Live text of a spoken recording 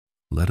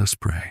Let us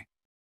pray.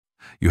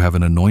 You have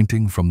an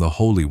anointing from the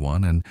Holy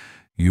One, and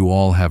you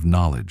all have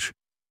knowledge.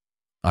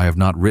 I have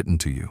not written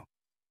to you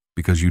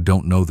because you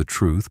don't know the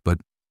truth, but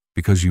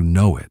because you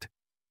know it,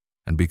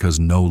 and because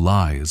no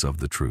lie is of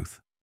the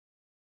truth.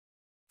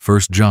 1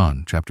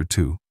 John chapter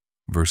 2,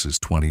 verses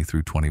 20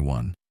 through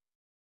 21.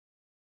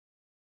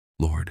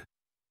 Lord,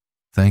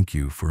 thank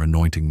you for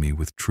anointing me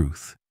with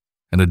truth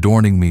and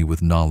adorning me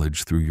with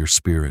knowledge through your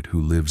Spirit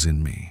who lives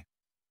in me.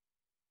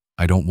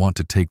 I don't want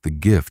to take the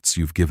gifts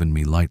you've given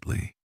me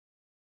lightly.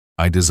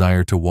 I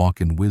desire to walk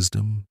in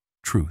wisdom,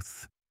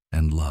 truth,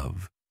 and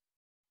love,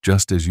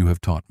 just as you have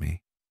taught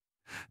me.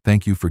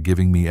 Thank you for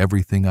giving me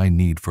everything I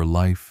need for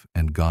life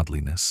and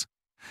godliness,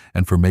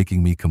 and for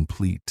making me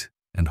complete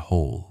and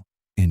whole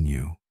in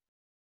you.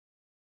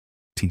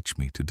 Teach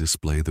me to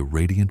display the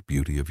radiant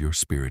beauty of your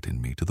Spirit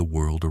in me to the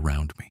world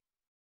around me.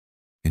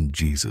 In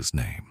Jesus'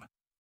 name,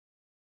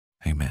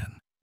 amen.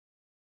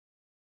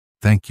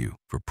 Thank you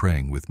for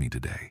praying with me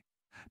today.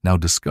 Now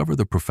discover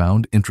the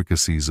profound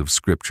intricacies of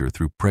Scripture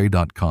through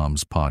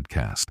Pray.com's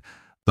podcast,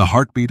 The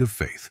Heartbeat of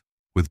Faith,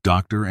 with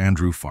Dr.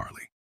 Andrew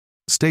Farley.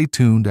 Stay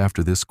tuned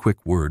after this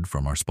quick word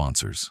from our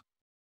sponsors.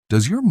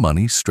 Does your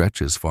money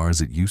stretch as far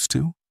as it used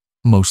to?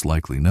 Most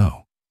likely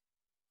no.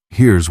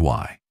 Here's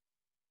why.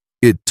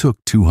 It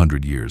took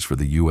 200 years for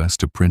the U.S.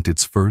 to print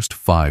its first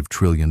 $5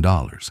 trillion.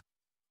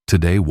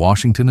 Today,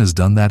 Washington has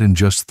done that in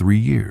just 3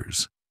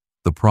 years.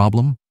 The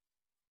problem?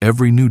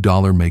 Every new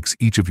dollar makes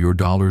each of your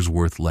dollars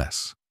worth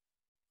less.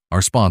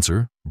 Our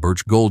sponsor,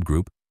 Birch Gold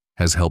Group,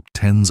 has helped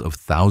tens of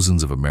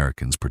thousands of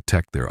Americans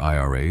protect their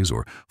IRAs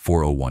or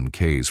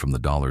 401ks from the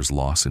dollar's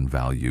loss in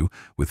value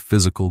with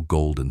physical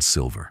gold and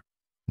silver.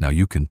 Now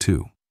you can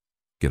too.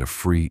 Get a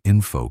free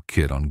info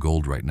kit on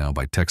gold right now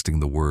by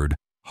texting the word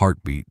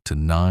heartbeat to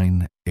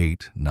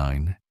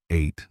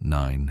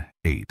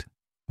 989898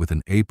 with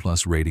an A+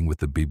 rating with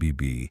the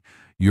BBB.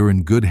 You're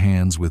in good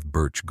hands with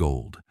Birch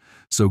Gold.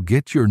 So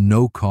get your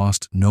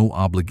no-cost,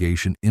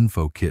 no-obligation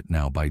info kit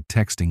now by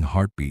texting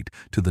heartbeat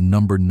to the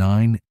number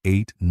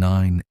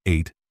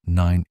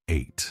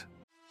 989898.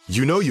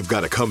 You know you've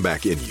got a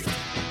comeback in you.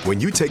 When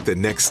you take the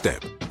next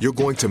step, you're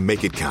going to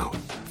make it count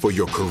for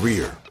your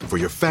career, for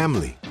your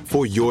family,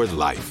 for your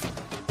life.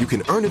 You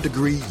can earn a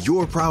degree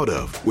you're proud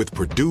of with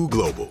Purdue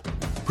Global.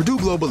 Purdue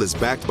Global is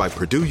backed by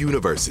Purdue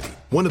University,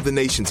 one of the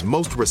nation's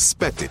most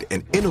respected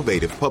and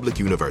innovative public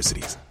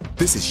universities.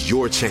 This is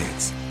your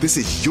chance. This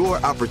is your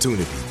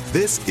opportunity.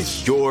 This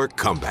is your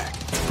comeback.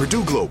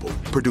 Purdue Global,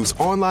 Purdue's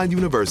online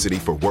university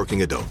for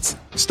working adults.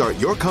 Start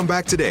your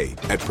comeback today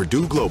at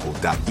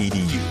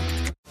purdueglobal.edu.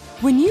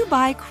 When you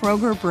buy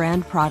Kroger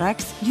brand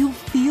products, you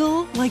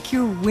feel like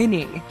you're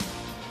winning.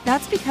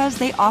 That's because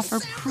they offer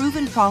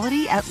proven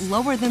quality at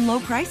lower than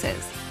low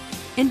prices.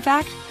 In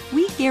fact,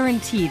 we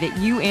guarantee that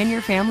you and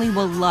your family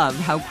will love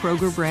how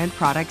Kroger brand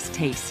products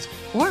taste,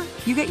 or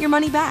you get your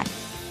money back.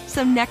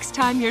 So next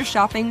time you're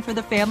shopping for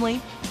the family,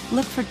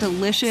 look for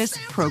delicious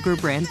Kroger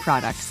brand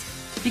products,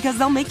 because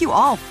they'll make you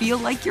all feel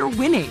like you're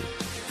winning.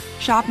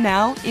 Shop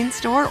now,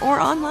 in-store, or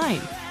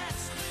online.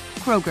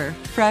 Kroger,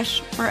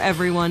 fresh for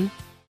everyone.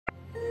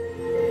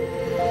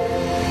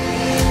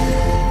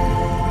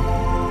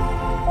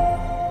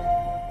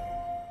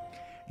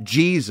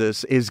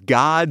 Jesus is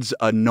God's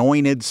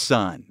anointed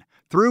Son.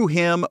 Through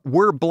him,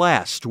 we're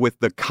blessed with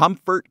the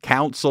comfort,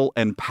 counsel,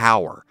 and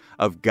power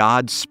of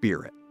God's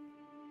Spirit.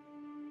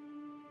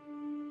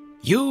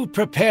 You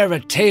prepare a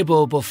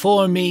table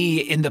before me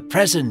in the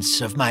presence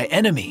of my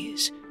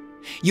enemies.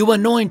 You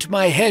anoint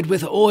my head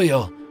with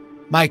oil.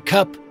 My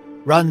cup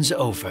runs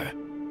over.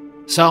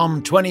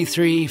 Psalm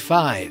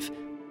 23:5.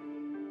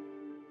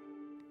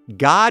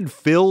 God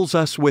fills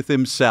us with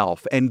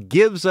himself and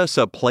gives us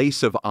a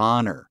place of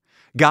honor.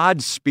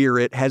 God's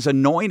Spirit has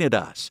anointed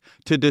us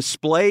to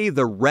display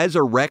the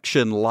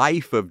resurrection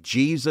life of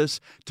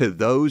Jesus to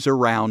those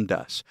around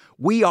us.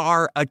 We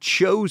are a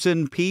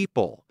chosen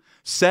people,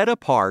 set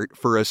apart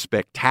for a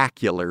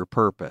spectacular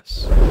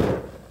purpose.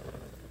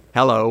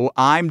 Hello,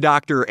 I'm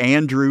Dr.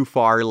 Andrew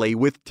Farley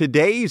with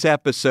today's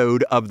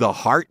episode of the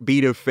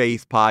Heartbeat of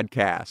Faith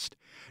podcast.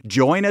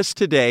 Join us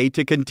today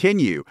to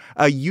continue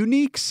a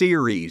unique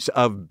series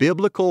of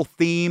biblical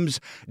themes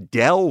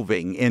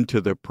delving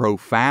into the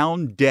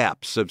profound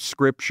depths of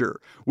Scripture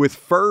with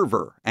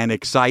fervor and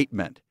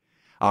excitement.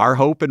 Our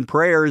hope and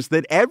prayer is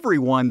that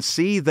everyone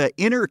see the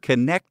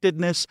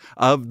interconnectedness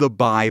of the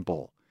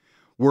Bible.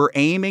 We're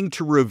aiming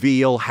to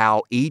reveal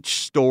how each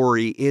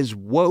story is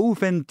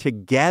woven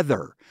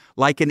together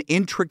like an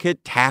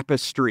intricate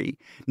tapestry,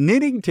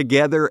 knitting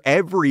together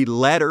every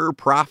letter,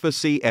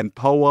 prophecy, and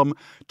poem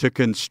to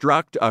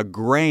construct a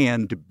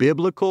grand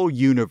biblical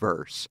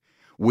universe.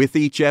 With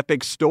each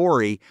epic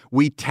story,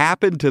 we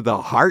tap into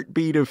the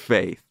heartbeat of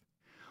faith.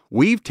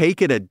 We've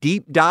taken a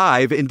deep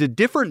dive into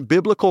different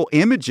biblical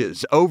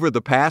images over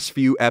the past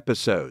few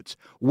episodes.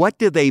 What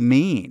do they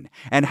mean?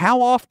 And how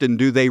often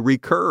do they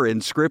recur in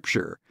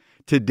Scripture?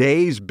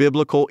 Today's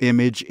biblical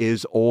image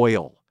is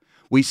oil.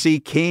 We see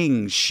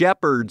kings,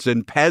 shepherds,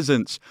 and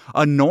peasants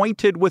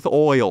anointed with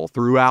oil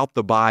throughout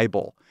the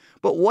Bible.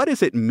 But what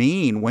does it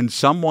mean when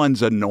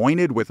someone's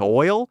anointed with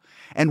oil?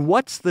 And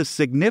what's the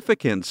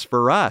significance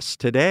for us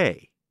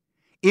today?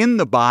 In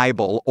the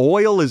Bible,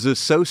 oil is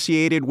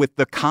associated with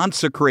the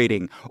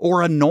consecrating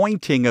or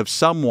anointing of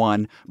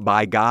someone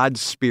by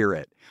God's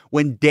Spirit.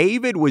 When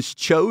David was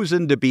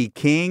chosen to be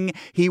king,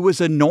 he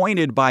was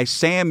anointed by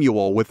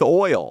Samuel with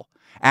oil.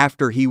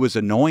 After he was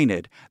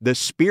anointed, the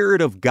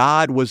Spirit of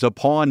God was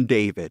upon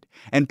David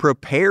and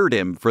prepared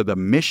him for the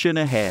mission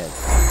ahead.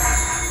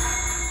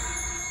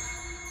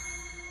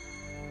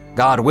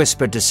 God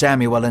whispered to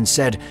Samuel and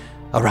said,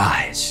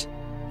 "Arise,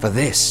 for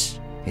this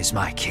is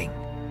my king."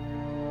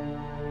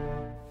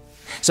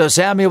 So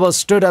Samuel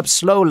stood up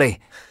slowly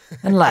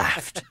and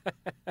laughed.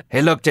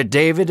 He looked at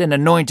David and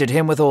anointed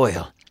him with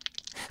oil.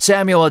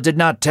 Samuel did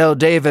not tell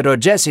David or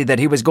Jesse that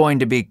he was going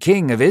to be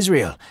king of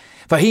Israel,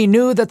 for he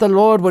knew that the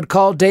Lord would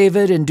call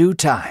David in due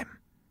time.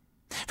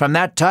 From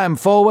that time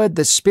forward,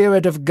 the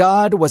Spirit of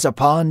God was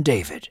upon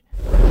David.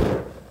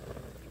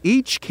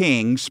 Each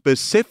king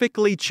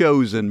specifically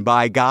chosen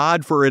by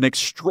God for an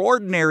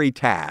extraordinary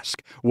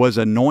task was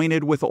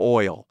anointed with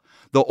oil.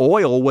 The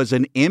oil was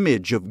an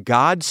image of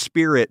God's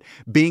Spirit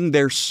being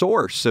their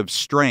source of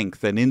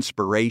strength and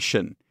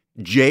inspiration.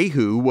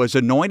 Jehu was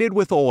anointed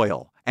with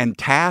oil and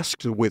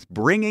tasked with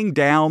bringing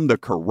down the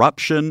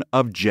corruption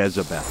of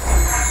Jezebel.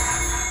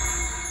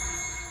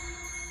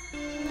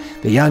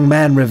 The young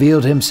man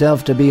revealed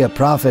himself to be a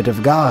prophet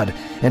of God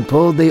and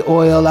pulled the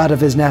oil out of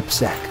his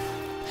knapsack.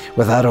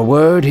 Without a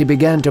word, he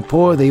began to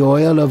pour the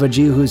oil over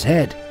Jehu's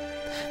head.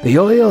 The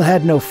oil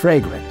had no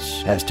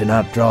fragrance, as to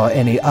not draw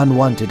any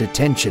unwanted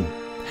attention.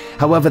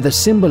 However, the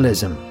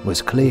symbolism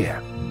was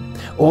clear.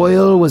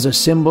 Oil was a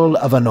symbol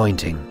of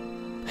anointing.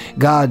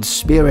 God's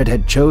Spirit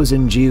had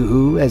chosen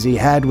Jehu as he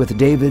had with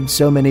David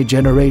so many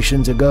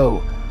generations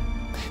ago.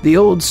 The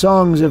old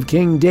songs of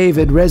King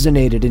David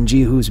resonated in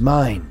Jehu's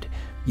mind.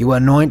 "You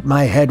anoint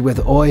my head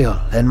with oil,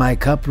 and my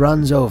cup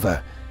runs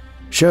over.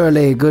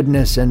 Surely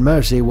goodness and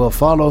mercy will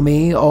follow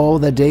me all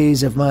the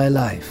days of my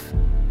life."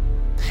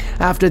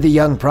 After the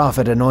young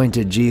prophet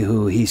anointed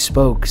Jehu, he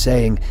spoke,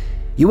 saying,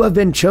 "You have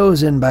been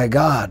chosen by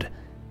God.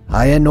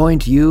 I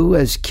anoint you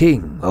as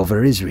king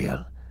over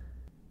Israel.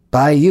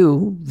 By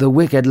you, the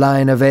wicked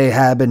line of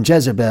Ahab and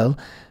Jezebel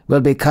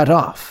will be cut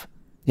off.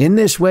 In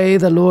this way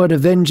the Lord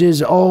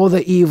avenges all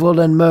the evil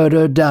and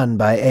murder done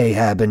by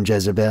Ahab and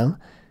Jezebel.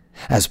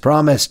 As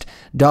promised,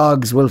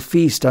 dogs will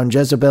feast on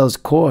Jezebel's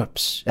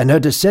corpse, and her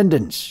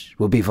descendants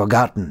will be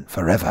forgotten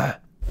forever."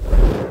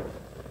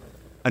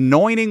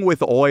 Anointing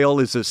with oil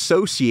is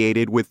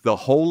associated with the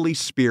Holy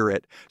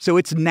Spirit, so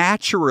it's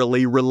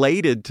naturally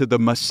related to the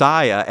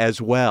Messiah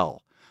as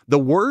well. The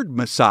word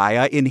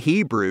Messiah in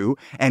Hebrew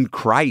and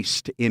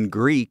Christ in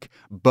Greek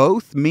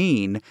both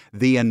mean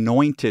the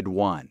Anointed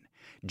One.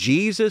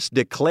 Jesus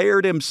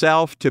declared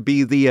himself to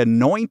be the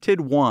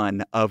Anointed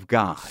One of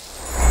God.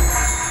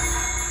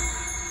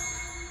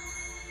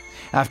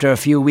 After a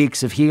few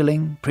weeks of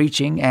healing,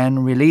 preaching,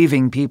 and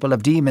relieving people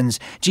of demons,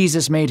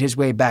 Jesus made his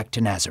way back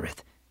to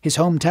Nazareth, his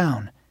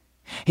hometown.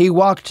 He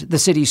walked the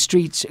city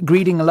streets,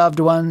 greeting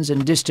loved ones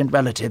and distant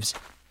relatives.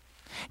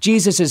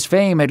 Jesus'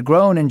 fame had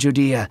grown in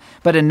Judea,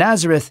 but in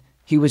Nazareth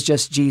he was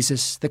just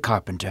Jesus the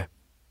carpenter.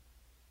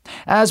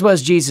 As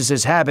was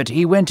Jesus' habit,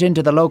 he went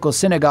into the local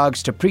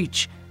synagogues to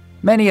preach.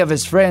 Many of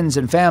his friends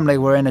and family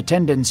were in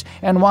attendance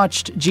and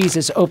watched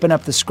Jesus open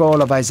up the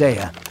scroll of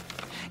Isaiah.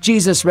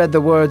 Jesus read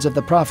the words of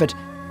the prophet,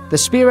 "The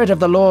Spirit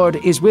of the Lord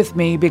is with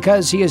me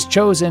because he has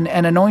chosen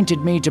and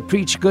anointed me to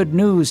preach good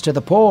news to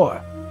the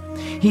poor.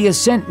 He has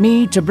sent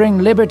me to bring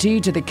liberty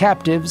to the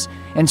captives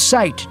and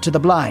sight to the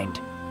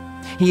blind.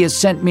 He has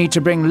sent me to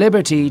bring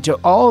liberty to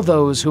all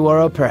those who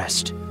are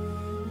oppressed."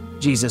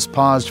 Jesus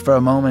paused for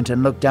a moment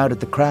and looked out at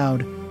the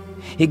crowd.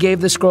 He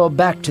gave the scroll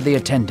back to the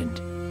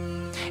attendant.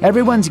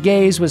 Everyone's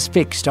gaze was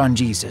fixed on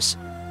Jesus.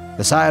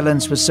 The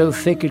silence was so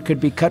thick it could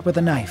be cut with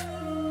a knife.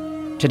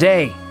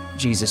 "Today,"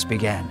 Jesus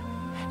began,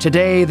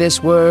 "today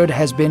this word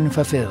has been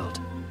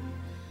fulfilled."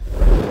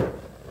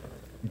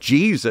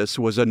 Jesus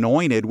was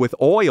anointed with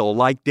oil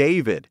like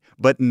David,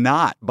 but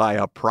not by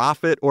a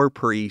prophet or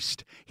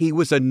priest. He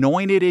was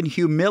anointed in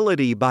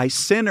humility by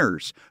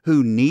sinners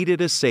who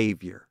needed a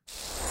Savior.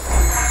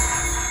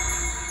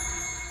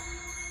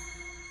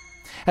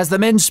 As the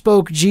men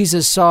spoke,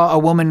 Jesus saw a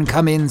woman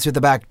come in through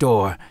the back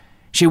door.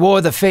 She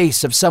wore the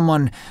face of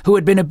someone who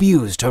had been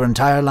abused her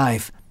entire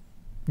life.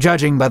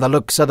 Judging by the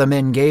looks other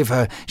men gave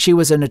her, she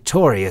was a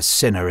notorious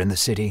sinner in the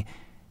city.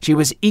 She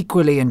was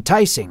equally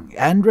enticing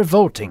and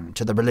revolting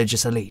to the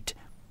religious elite.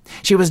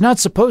 She was not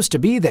supposed to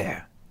be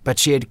there, but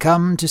she had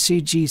come to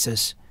see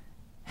Jesus.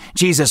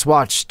 Jesus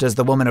watched as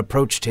the woman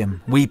approached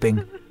him,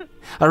 weeping.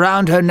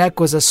 Around her neck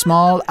was a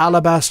small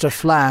alabaster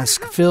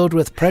flask filled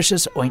with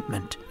precious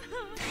ointment.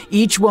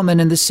 Each woman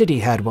in the city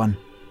had one.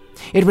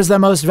 It was their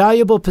most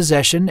valuable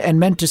possession and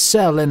meant to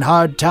sell in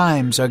hard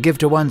times or give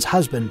to one's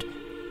husband.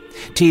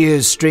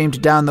 Tears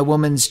streamed down the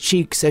woman's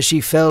cheeks as she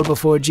fell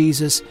before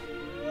Jesus.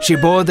 She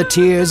bore the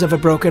tears of a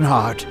broken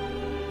heart.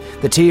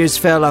 The tears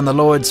fell on the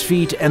Lord's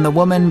feet, and the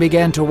woman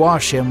began to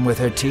wash him with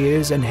her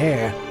tears and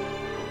hair.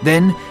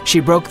 Then she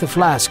broke the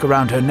flask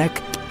around her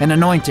neck and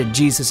anointed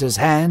Jesus'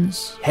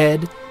 hands,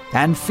 head,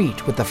 and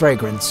feet with the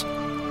fragrance.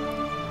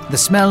 The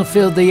smell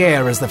filled the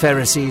air as the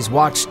Pharisees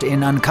watched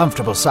in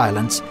uncomfortable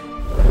silence.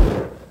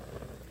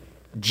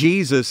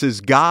 Jesus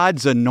is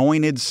God's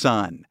anointed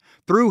Son.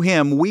 Through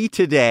him, we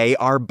today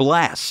are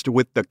blessed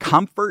with the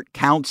comfort,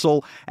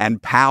 counsel,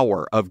 and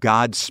power of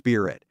God's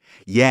Spirit.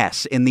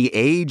 Yes, in the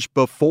age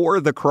before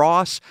the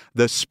cross,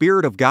 the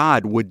Spirit of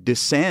God would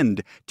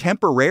descend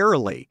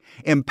temporarily,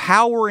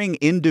 empowering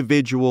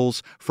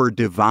individuals for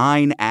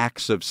divine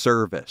acts of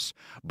service.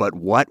 But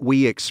what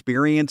we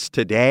experience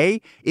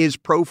today is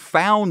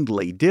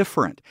profoundly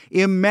different,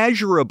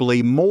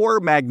 immeasurably more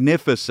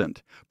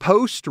magnificent.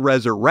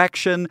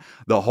 Post-resurrection,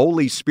 the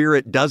Holy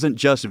Spirit doesn't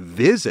just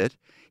visit,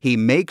 he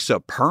makes a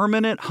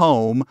permanent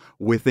home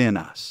within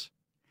us.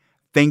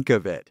 Think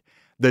of it.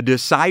 The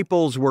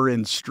disciples were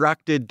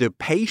instructed to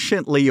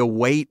patiently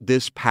await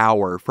this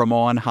power from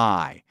on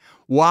high.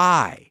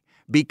 Why?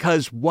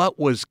 Because what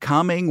was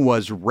coming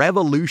was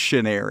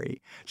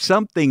revolutionary,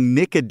 something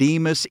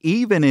Nicodemus,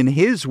 even in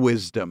his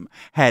wisdom,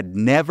 had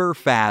never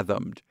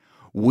fathomed.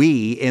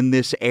 We, in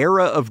this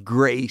era of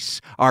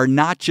grace, are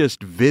not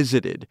just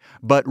visited,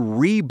 but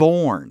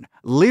reborn,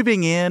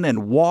 living in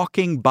and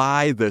walking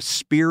by the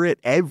Spirit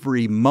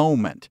every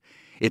moment.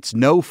 It's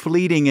no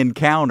fleeting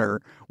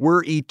encounter.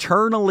 We're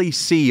eternally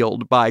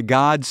sealed by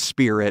God's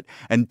Spirit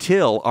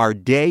until our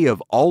day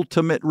of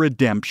ultimate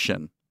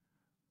redemption.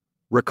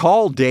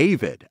 Recall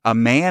David, a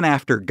man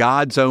after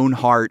God's own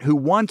heart, who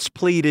once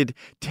pleaded,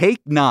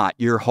 "Take not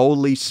your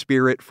Holy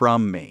Spirit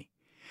from me."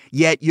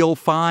 Yet you'll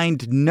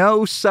find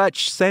no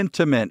such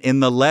sentiment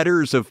in the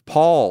letters of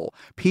Paul,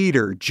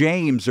 Peter,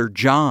 James, or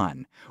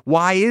John.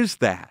 Why is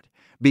that?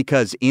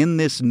 Because in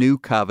this new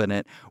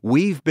covenant,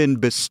 we've been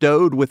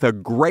bestowed with a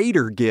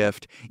greater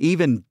gift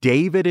even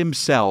David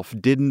himself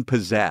didn't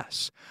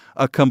possess,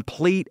 a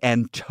complete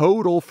and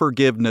total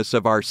forgiveness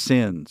of our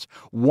sins,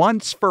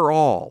 once for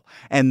all,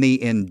 and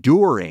the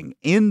enduring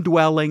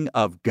indwelling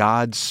of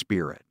God's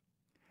Spirit.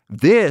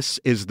 This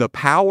is the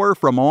power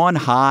from on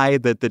high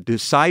that the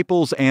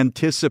disciples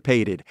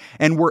anticipated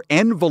and were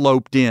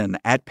enveloped in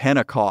at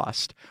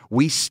Pentecost.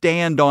 We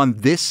stand on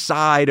this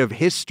side of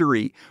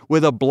history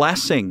with a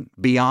blessing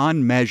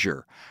beyond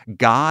measure,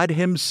 God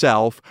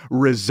Himself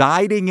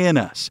residing in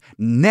us,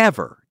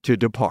 never to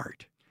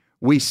depart.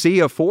 We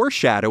see a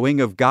foreshadowing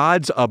of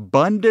God's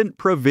abundant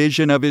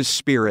provision of His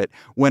Spirit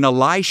when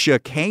Elisha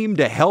came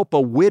to help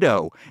a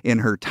widow in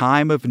her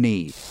time of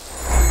need.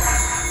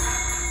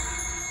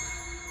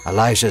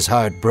 Elisha's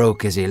heart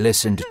broke as he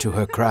listened to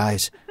her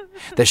cries.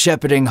 The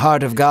shepherding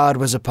heart of God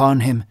was upon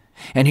him,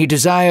 and he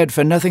desired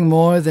for nothing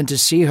more than to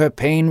see her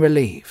pain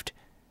relieved.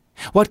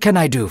 "What can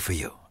I do for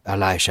you?"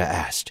 Elisha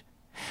asked.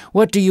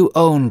 "What do you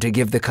own to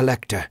give the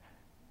collector?"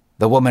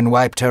 The woman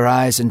wiped her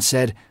eyes and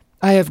said,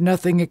 "I have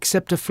nothing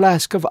except a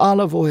flask of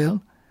olive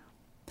oil."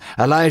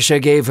 Elisha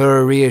gave her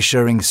a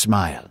reassuring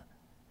smile.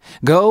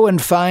 "Go and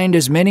find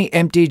as many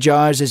empty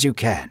jars as you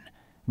can.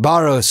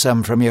 Borrow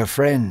some from your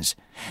friends.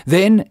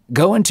 Then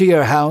go into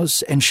your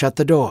house and shut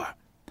the door.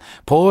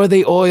 Pour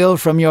the oil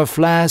from your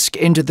flask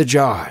into the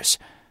jars.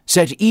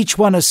 Set each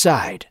one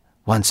aside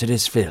once it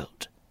is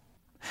filled."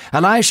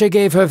 Elisha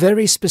gave her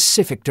very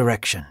specific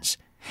directions.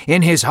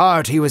 In his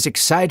heart he was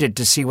excited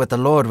to see what the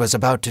Lord was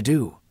about to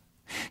do.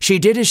 She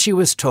did as she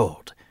was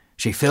told.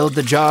 She filled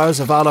the jars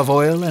of olive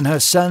oil, and her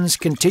sons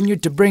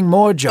continued to bring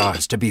more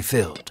jars to be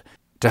filled.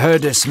 To her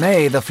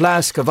dismay, the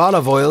flask of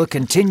olive oil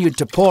continued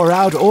to pour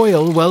out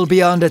oil well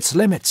beyond its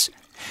limits.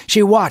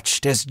 She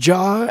watched as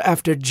jar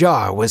after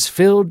jar was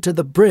filled to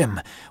the brim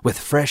with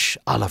fresh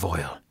olive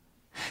oil.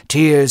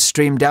 Tears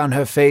streamed down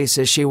her face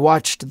as she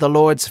watched the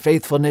Lord's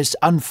faithfulness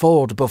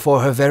unfold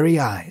before her very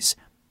eyes.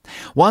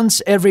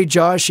 Once every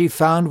jar she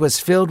found was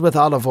filled with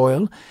olive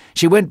oil,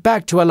 she went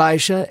back to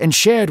Elisha and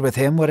shared with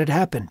him what had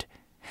happened.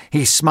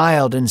 He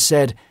smiled and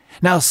said,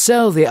 "Now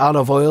sell the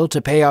olive oil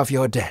to pay off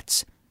your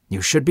debts.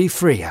 You should be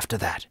free after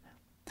that."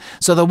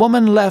 So the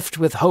woman left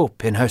with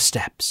hope in her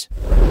steps.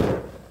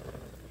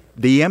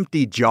 The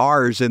empty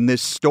jars in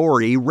this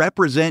story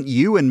represent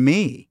you and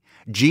me.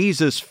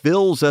 Jesus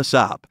fills us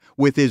up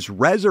with His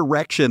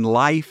resurrection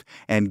life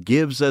and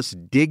gives us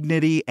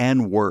dignity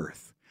and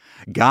worth.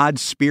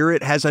 God's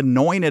Spirit has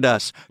anointed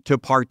us to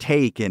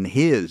partake in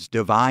His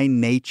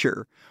divine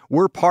nature.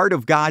 We're part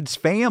of God's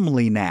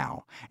family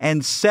now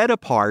and set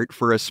apart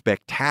for a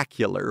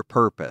spectacular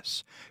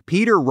purpose.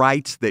 Peter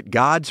writes that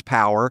God's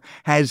power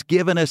has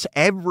given us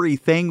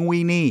everything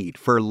we need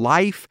for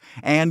life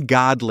and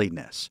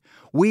godliness.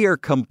 We are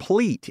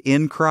complete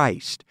in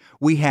Christ.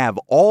 We have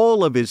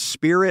all of His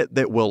Spirit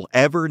that we'll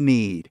ever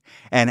need.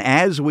 And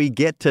as we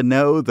get to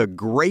know the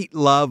great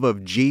love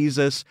of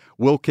Jesus,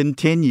 we'll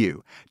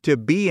continue to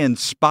be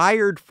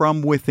inspired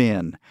from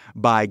within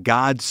by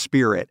God's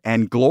Spirit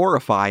and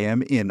glorify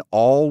Him in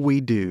all we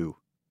do.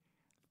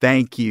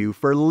 Thank you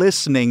for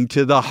listening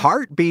to the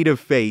Heartbeat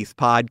of Faith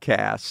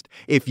podcast.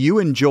 If you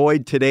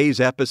enjoyed today's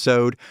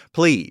episode,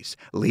 please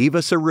leave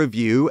us a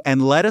review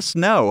and let us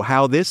know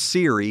how this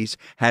series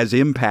has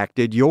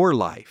impacted your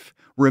life.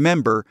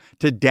 Remember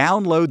to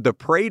download the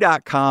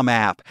Pray.com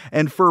app,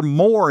 and for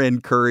more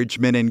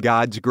encouragement in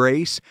God's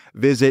grace,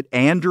 visit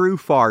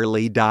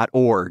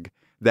andrewfarley.org.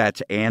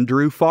 That's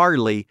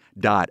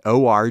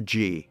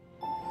andrewfarley.org.